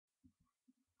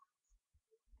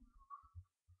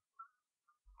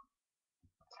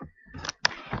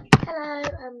Hello.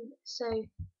 So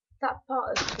that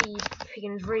part of the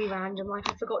thing is really random. Like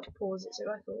I forgot to pause it, so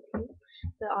I thought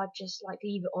that I'd just like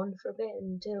leave it on for a bit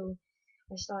until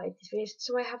I started this video.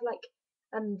 So I have like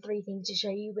three things to show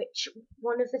you. Which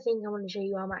one of the things I want to show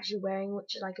you I'm actually wearing,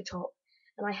 which is like a top,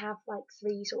 and I have like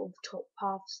three sort of top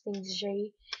halves things to show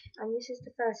you. And this is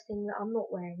the first thing that I'm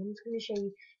not wearing. I'm just going to show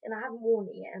you, and I haven't worn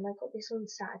it yet. And I got this on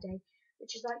Saturday,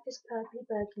 which is like this purpley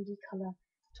burgundy colour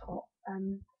top.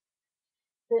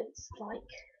 That's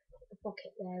like a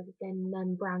pocket there with then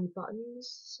brownie buttons.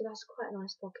 So that's quite a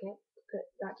nice pocket to put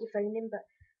like your phone in. But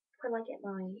when I get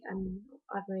my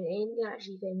iPhone in, it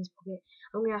actually fit in this pocket.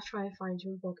 I'm gonna have to try and find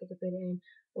some pocket to put it in,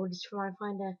 or just try and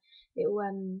find a little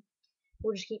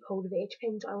or just keep hold of it. It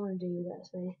depends what I want to do with it.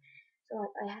 So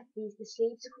like, I have these. The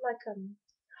sleeves are like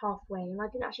halfway, and I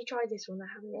didn't actually try this one.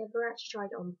 I haven't ever actually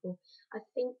tried it on before. I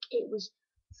think it was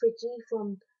Fridgy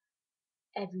from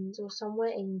Evans or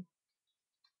somewhere in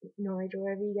Norwich or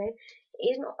wherever you go. It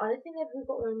is not. I don't think they've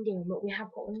got one in Deal, but we have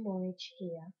got one in Norwich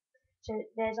here. So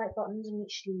there's like buttons in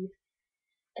each sleeve,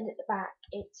 and at the back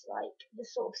it's like the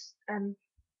sort of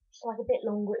it's like a bit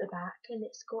longer at the back, and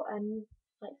it's got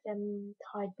like them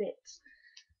tied bits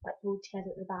like pulled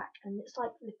together at the back, and it's like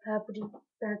the purpley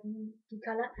burgundy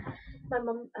colour. My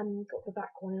mum got the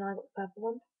black one, and I got the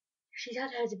purple one. She's had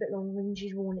hers a bit longer, and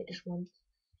she's worn it just once.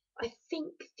 I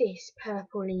think this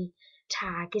purpley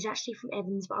tag is actually from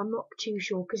Evans, but I'm not too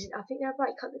sure because I think they've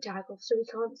like cut the tag off, so we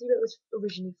can't see where it was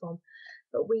originally from.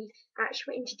 But we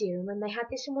actually went into Dereham, and they had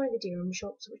this in one of the Dereham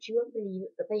shops, which you won't believe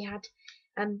it, but they had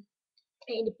it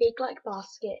in a big like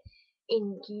basket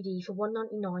in QD for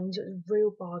 £1.99, so it was a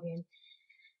real bargain,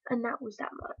 and that was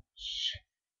that much.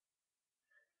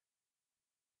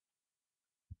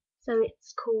 So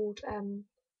it's called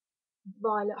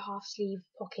Violet Half Sleeve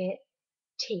Pocket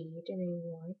Tea. I don't know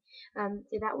why.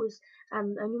 So that was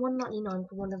only £1.99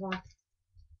 for one of our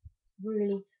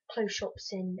really close shops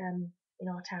in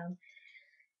our town.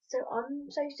 So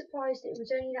I'm so surprised it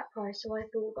was only that price. So I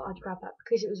thought that I'd grab that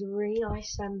because it was a really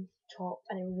nice top,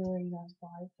 and it was a really nice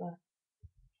buy for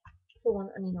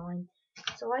 £1.99.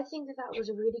 So I think that that was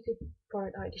a really good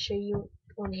product like to show you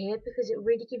on here, because it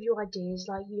really gives you ideas.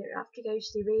 Like you don't have to go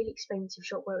to the really expensive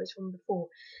shop where it was from before.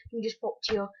 You just pop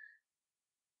to your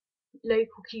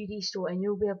local QD store and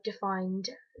you'll be able to find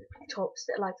tops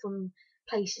that are like from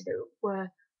places that were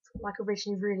like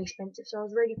originally really expensive. So I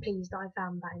was really pleased that I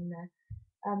found that in there.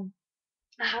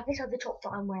 I have this other top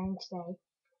that I'm wearing today.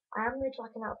 I am going to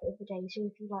like an outfit of the day, so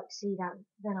if you'd like to see that,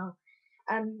 then I'll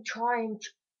try and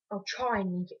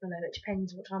link it below. It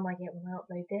depends what time I get when I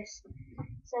upload this.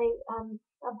 So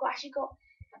actually got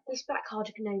this black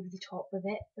cardigan over the top of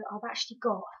it, but I've actually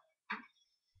got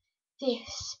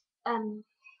this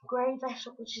grey vest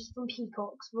which is from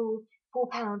Peacocks for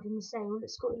 £4 in the sale.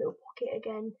 It's got a little pocket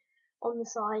again on the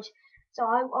side. So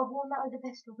I've worn that with the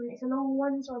vest top, and it's a long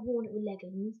one, so I've worn it with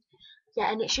leggings.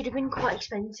 Yeah, and it should have been quite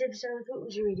expensive, so I thought it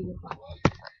was a really good one.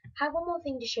 I have one more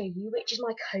thing to show you, which is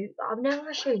my coat that I've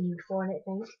never shown you before, I don't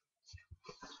think.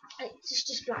 It's just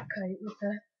this black coat with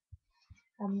the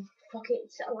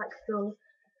pockets that are like full.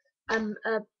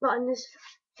 Buttons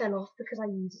fell off because I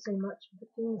used it so much with the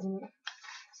things in it.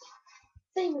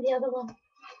 Same with the other one.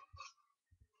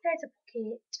 There's a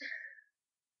pocket,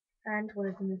 and one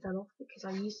of them fell off because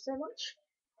I used so much.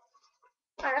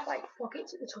 I have like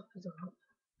pockets at the top as well.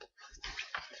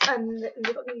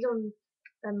 We've got these on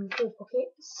 4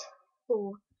 pockets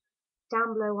for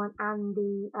down below one, and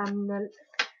the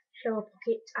lower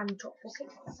pocket and top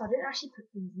pocket. So I don't actually put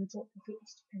these in the top pocket,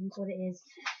 it depends what it is.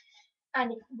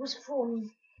 And it was from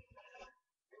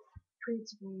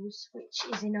Principles, which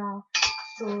is in our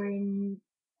store in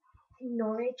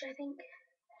Norwich, I think.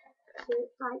 So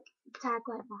it's like a tag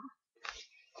like that,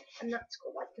 and that's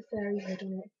got like the furry hood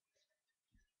on it.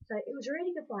 So it was a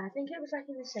really good buy. I think it was like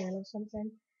in the sale or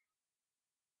something.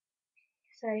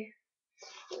 So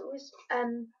it was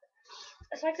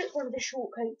it's like one of the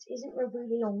short coats. It isn't a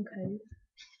really long coat.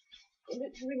 It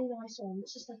looks really nice on.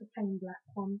 It's just like a plain black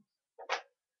one.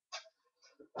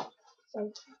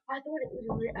 So I thought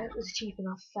it was cheap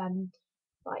enough.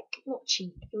 Like not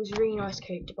cheap. It was a really nice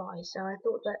coat to buy. So I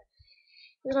thought that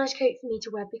it was a nice coat for me to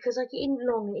wear because like it isn't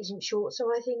long and it isn't short. So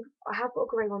I think I have got a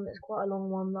grey one that's quite a long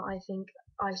one that I think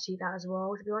I suit that as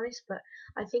well, to be honest. But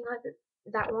I think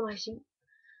that one I suit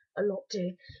a lot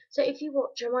too. So if you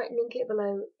watch, I might link it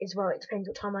below as well. It depends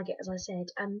what time I get, as I said.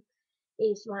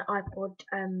 Is my iPod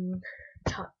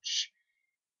Touch,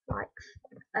 like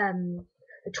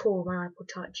a tour of my iPod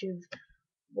Touch of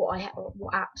what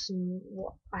apps and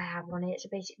what I have on it. So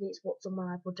basically, it's what's on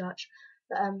my iPod Touch.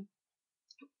 But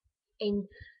in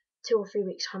 2 or 3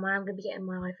 weeks' time, I am going to be getting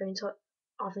my iPhone. So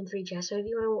Arvin 3GS. So if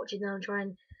you want to watch it now, try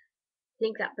and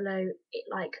link that below. It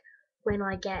like when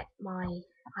I get my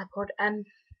iPod on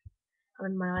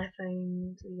my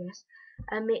iPhone 3GS.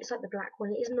 It's like the black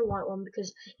one. It isn't the white one because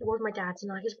it was my dad's,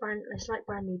 and like it's like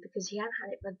brand new because he hadn't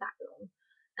had it for that long,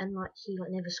 and like he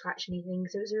like never scratched anything,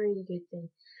 so it was a really good thing.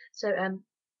 So and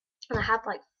I have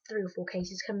like 3 or 4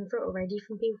 cases coming through already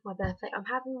from people for my birthday. I'm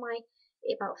having my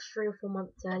it about 3 or 4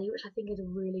 months early, which I think is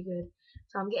really good.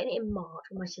 So I'm getting it in March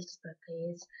when my sister's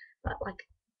birthday is, but like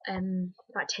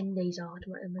about 10 days after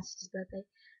my sister's birthday.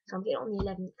 So I'm getting it on the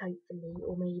 11th hopefully,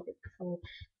 or maybe a bit before.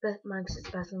 But my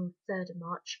sister's birthday on the 3rd of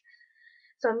March.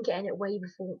 So I'm getting it way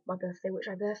before my birthday, which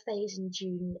my birthday is in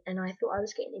June, and I thought I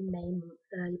was getting it in May month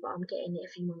early, but I'm getting it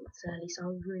a few months early, so I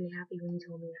was really happy when he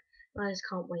told me that. I just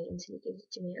can't wait until he gives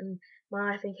it to me, and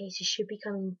my iPhone cases should be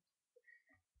coming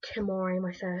tomorrow,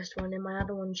 my first one, and my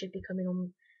other one should be coming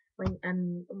on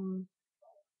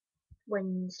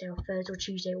Wednesday or Thursday or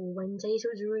Tuesday or Wednesday. So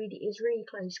it's really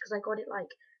close because I got it like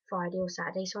Friday or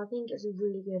Saturday. So I think it's a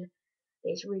really good.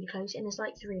 It's really close, and it's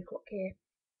like 3 o'clock here,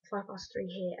 3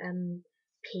 here,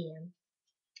 PM.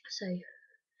 So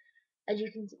as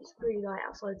you can see, it's really light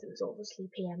outside. So it's obviously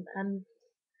PM, and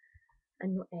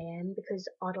not AM because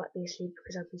I'd like to be asleep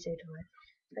because I'd be so tired.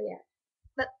 But yeah,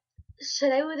 but so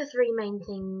they were the 3 main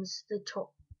things. The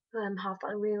top half that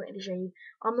I really wanted to show you.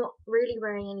 I'm not really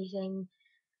wearing anything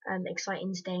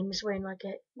exciting today. I'm just wearing like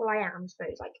I am, I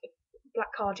suppose, like a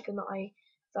black cardigan that I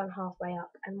done halfway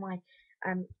up, and my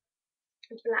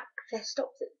black vest top.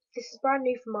 This is brand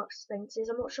new from Marks and Spencer's.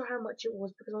 I'm not sure how much it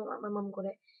was because my mum got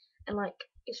it, and like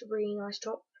it's a really nice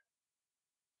top.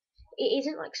 It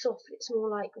isn't like soft, it's more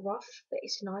like rough, but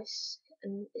it's nice,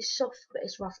 and it's soft but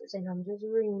it's rough at the same time. So it's a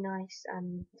really nice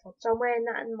top. So I'm wearing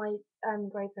that and my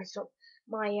grey vest top,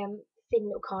 my thin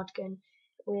little cardigan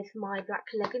with my black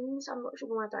leggings. I'm not sure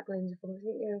what my black leggings are from. I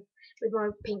think they're with my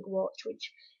pink watch,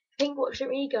 which pink watch don't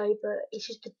really go, but it's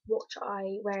just a watch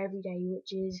I wear every day,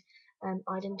 which is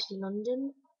Identity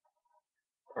London.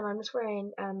 And I'm just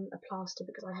wearing a plaster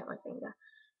because I hurt my finger.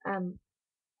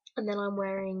 And then I'm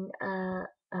wearing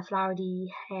a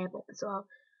flowery hair bob as well.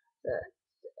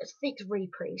 I think it's really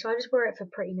pretty, so I just wear it for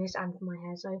prettiness and for my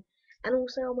hair. So, and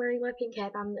also I'm wearing my pink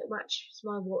hairband that matches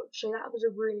my watch. So that was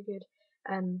a really good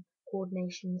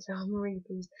coordination. So I'm really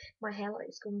pleased. My hair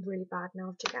light's gone really bad now.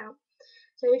 I've took it out.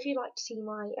 So if you'd like to see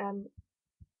my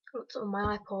what's on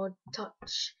my iPod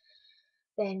Touch,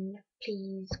 then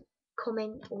please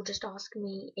comment or just ask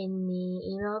me in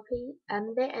the email, please.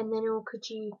 And then or could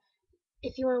you,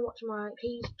 if you want to watch my,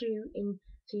 please do in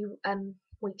a few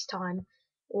weeks time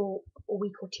or a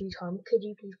week or 2 time, could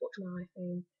you please watch my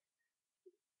iPhone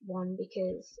one,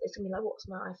 because it's gonna be like what's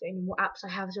my iPhone and what apps I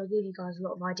have, so I'll give you guys a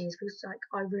lot of ideas because like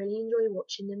I really enjoy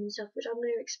watching them and stuff, which I'm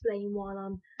going to explain while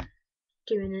I'm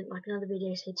doing it, like another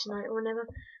video say tonight or whatever,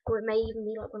 or it may even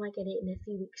be like when I get it in a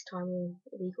few weeks time or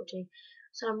a week or 2.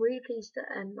 So I'm really pleased that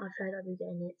I've heard I'll be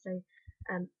getting it. So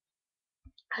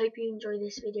hope you enjoy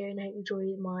this video and hope you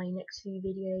enjoy my next few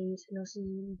videos, and I'll see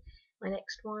you in my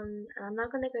next one. And I'm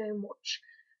now gonna go and watch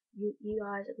you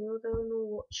guys. I'm gonna go and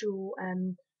watch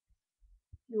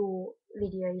your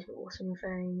videos, but also on your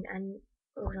phone and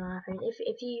on your iPhone.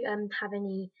 If you have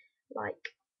any like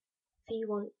if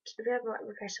you have like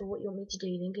requests or what you want me to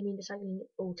do, then can you just like link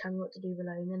or tell me what to do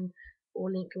below, and then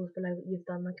or link yours below what you've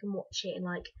done. I can watch it and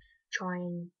like try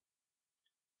and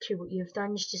to what you've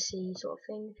done just to see sort of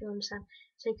thing, if you understand.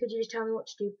 So could you just tell me what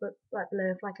to do but like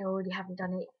below if like I already haven't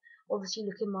done it? Obviously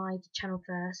look in my channel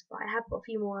first, but I have got a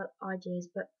few more ideas,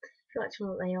 but if you like to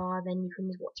know what they are, then you can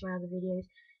just watch my other videos.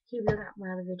 Keep looking at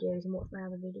my other videos and watch my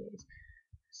other videos.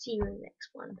 See you in the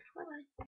next one. Bye bye.